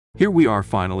Here we are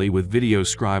finally with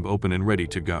VideoScribe open and ready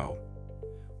to go.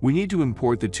 We need to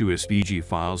import the two SVG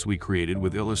files we created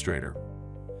with Illustrator.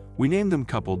 We named them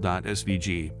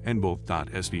couple.svg and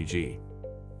both.svg.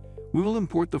 We will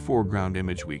import the foreground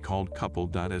image we called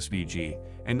couple.svg,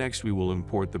 and next we will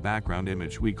import the background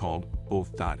image we called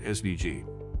both.svg.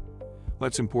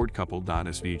 Let's import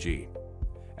couple.svg.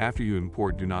 After you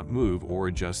import, do not move or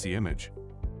adjust the image.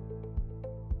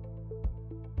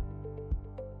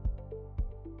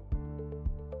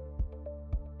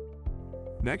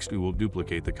 Next, we will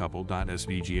duplicate the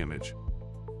couple.svg image.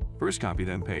 First copy,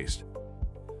 then paste.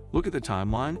 Look at the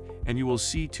timeline and you will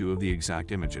see two of the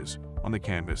exact images. On the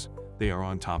canvas, they are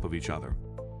on top of each other.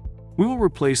 We will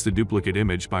replace the duplicate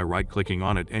image by right-clicking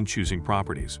on it and choosing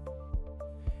Properties.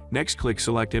 Next, click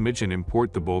Select Image and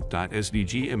import the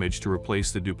both.svg image to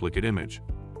replace the duplicate image.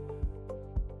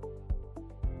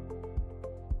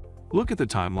 Look at the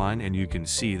timeline and you can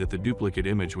see that the duplicate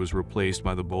image was replaced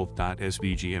by the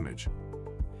both.svg image.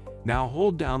 Now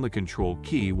hold down the Control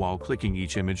key while clicking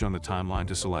each image on the timeline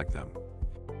to select them.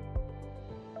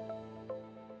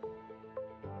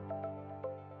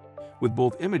 With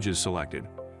both images selected,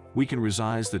 we can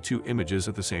resize the two images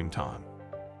at the same time.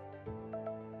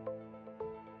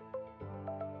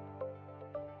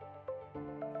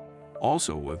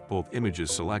 Also, with both images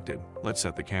selected, let's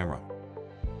set the camera.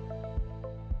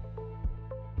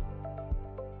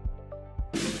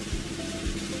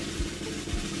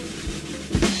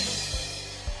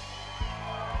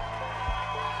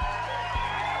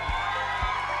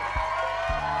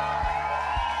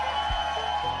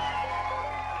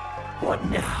 What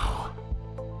now?